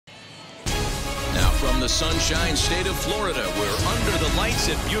the Sunshine State of Florida. We're under the lights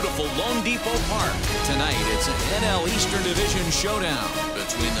at beautiful Lone Depot Park. Tonight, it's an NL Eastern Division showdown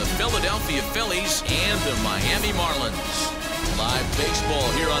between the Philadelphia Phillies and the Miami Marlins. Live baseball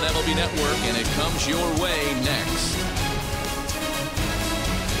here on MLB Network, and it comes your way next.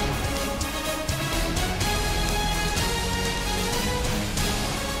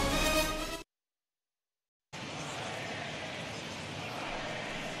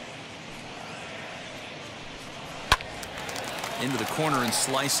 Into the corner and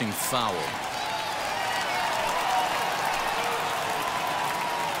slicing foul.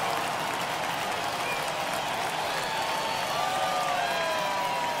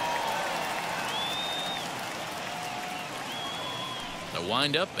 The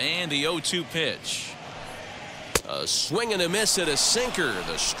windup and the 0-2 pitch. A swing and a miss at a sinker.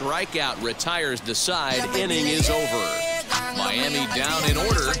 The strikeout retires the side. Inning is over. Miami down in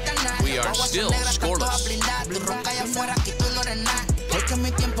order. We are still scoreless.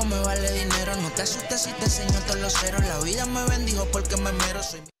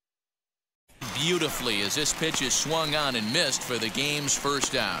 Beautifully as this pitch is swung on and missed for the game's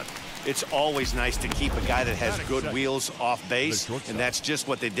first out. It's always nice to keep a guy that has good wheels off base, and that's just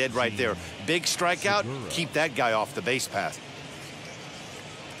what they did right there. Big strikeout, keep that guy off the base path.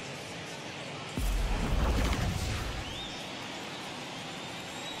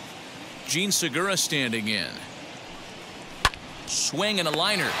 Gene Segura standing in. Swing and a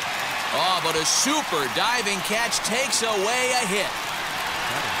liner. Oh, but a super diving catch takes away a hit.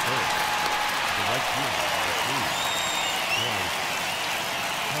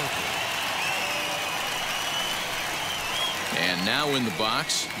 And now in the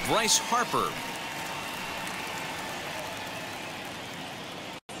box, Bryce Harper.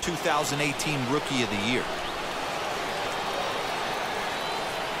 2018 Rookie of the Year.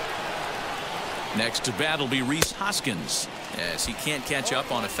 Next to bat will be Rhys Hoskins, as he can't catch up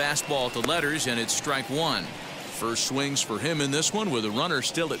on a fastball at the letters, and it's strike one. First swings for him in this one with a runner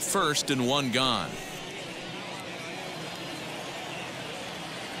still at first and one gone.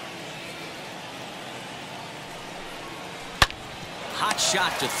 Hot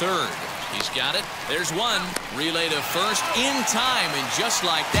shot to third. He's got it. There's one. Relay to first in time, and just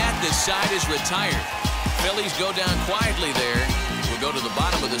like that, this side is retired. Phillies go down quietly there. We'll go to the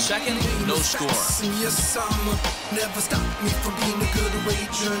bottom of the second. No score.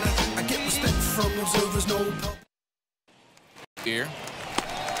 Here.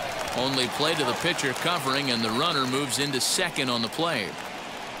 Only play to the pitcher covering, and the runner moves into second on the play.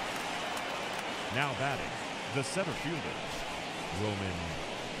 Now batting, the center fielder, Roman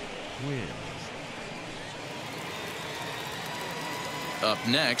Quinn. Up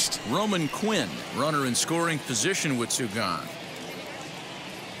next, Roman Quinn, runner in scoring position with two gone.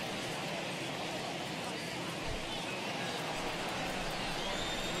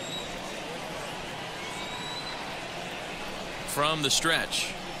 From the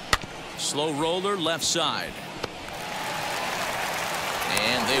stretch. Slow roller left side.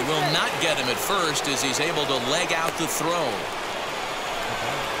 And they will not get him at first as he's able to leg out the throw.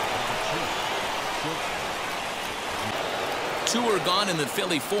 Two are gone in the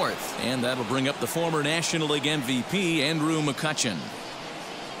Philly fourth, and that'll bring up the former National League MVP, Andrew McCutchen.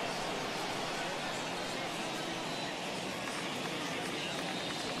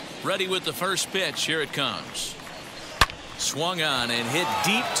 Ready with the first pitch. Here it comes. Swung on and hit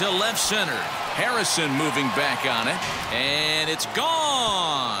deep to left center. Harrison moving back on it, and it's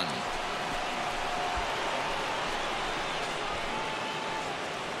gone.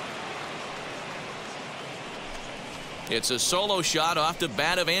 It's a solo shot off the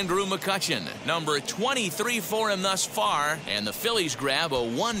bat of Andrew McCutchen, number 23 for him thus far, and the Phillies grab a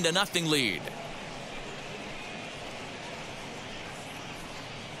 1-0 lead.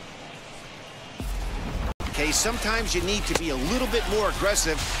 Okay, sometimes you need to be a little bit more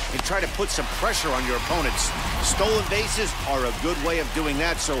aggressive and try to put some pressure on your opponents. Stolen bases are a good way of doing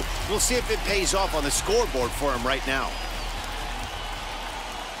that, so we'll see if it pays off on the scoreboard for him right now.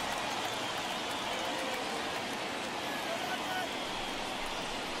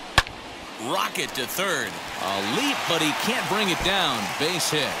 Rocket to third. A leap, but he can't bring it down. Base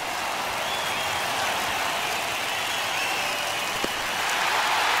hit.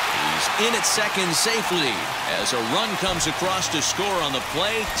 He's in at second safely as a run comes across to score on the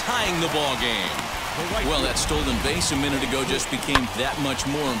play, tying the ball game. Well, that stolen base a minute ago just became that much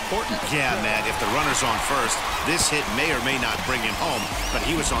more important. Yeah, Matt, if the runner's on first, this hit may or may not bring him home, but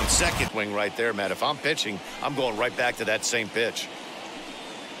he was on second. Wing right there, Matt. If I'm pitching, I'm going right back to that same pitch.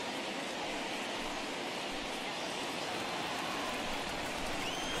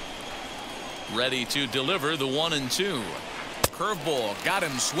 Ready to deliver the 1-2. Curveball got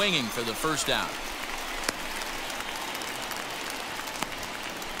him swinging for the first out.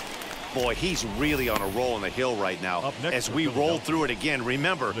 Boy, he's really on a roll on the hill right now. As we roll through it again,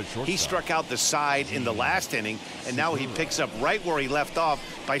 remember, he struck out the side in the last inning, and now he picks up right where he left off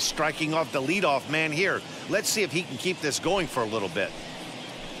by striking off the leadoff man here. Let's see if he can keep this going for a little bit.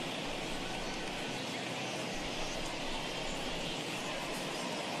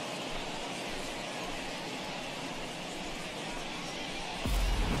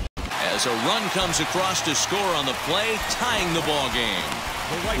 As a run comes across to score on the play, tying the ball game.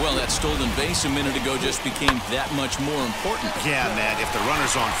 Well, that stolen base a minute ago just became that much more important. Yeah, man, if the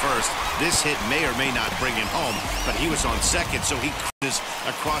runner's on first, this hit may or may not bring him home, but he was on second, so he cruises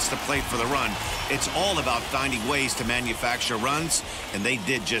across the plate for the run. It's all about finding ways to manufacture runs, and they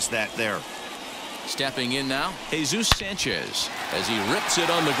did just that there. Stepping in now, Jesus Sanchez, as he rips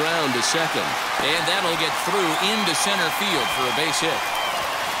it on the ground to second. And that'll get through into center field for a base hit.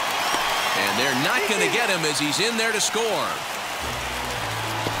 And they're not going to get him as he's in there to score.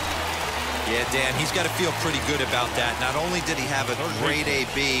 Yeah, Dan, he's got to feel pretty good about that. Not only did he have a great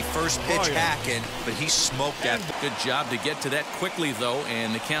AB, first pitch hacking, but he smoked that. Good job to get to that quickly, though,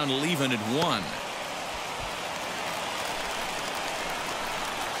 and the count will even at 1.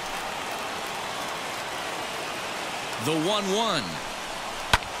 The 1-1.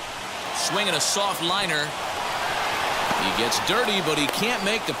 Swinging a soft liner. He gets dirty, but he can't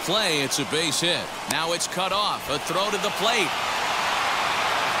make the play. It's a base hit. Now it's cut off. A throw to the plate.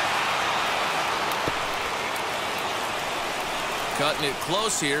 Cutting it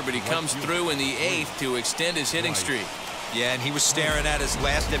close here, but he comes through in the 8th to extend his hitting streak. Yeah, and he was staring at his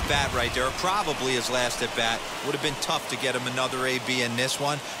last at-bat right there. Probably his last at-bat. Would have been tough to get him another AB in this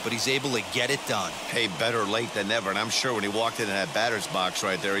one, but he's able to get it done. Hey, better late than never, and I'm sure when he walked into that batter's box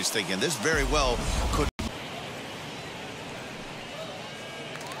right there, he's thinking this very well could.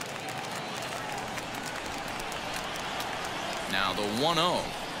 Now the 1-0.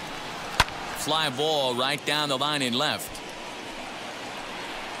 Fly ball right down the line in left.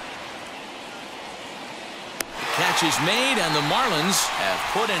 Catch is made, and the Marlins have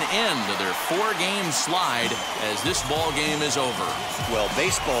put an end to their 4-game slide as this ball game is over. Well,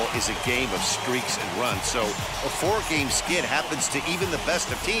 baseball is a game of streaks and runs, so a 4-game skid happens to even the best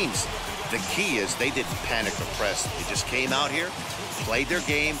of teams. The key is they didn't panic or press. They just came out here, played their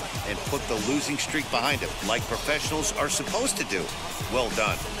game, and put the losing streak behind them, like professionals are supposed to do. Well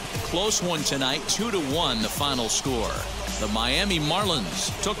done. Close one tonight, 2-1 the final score. The Miami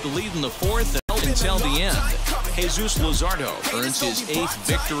Marlins took the lead in the 4th and held until the end. Jesus Luzardo earns his 8th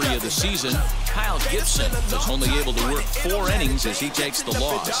victory of the season. Kyle Gibson was only able to work 4 innings as he takes the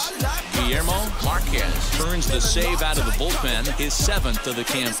loss. Guillermo Marquez turns the save out of the bullpen, his 7th of the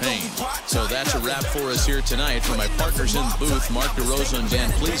campaign. So that's a wrap for us here tonight. For my partners in the booth, Mark DeRosa and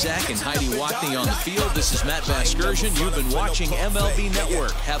Dan Plezak and Heidi Watney on the field, this is Matt Vasgersian. You've been watching MLB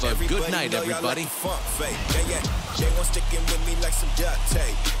Network. Have a good night, everybody.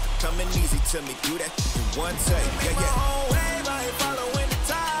 Coming easy to me, do that in one take. Yeah, yeah.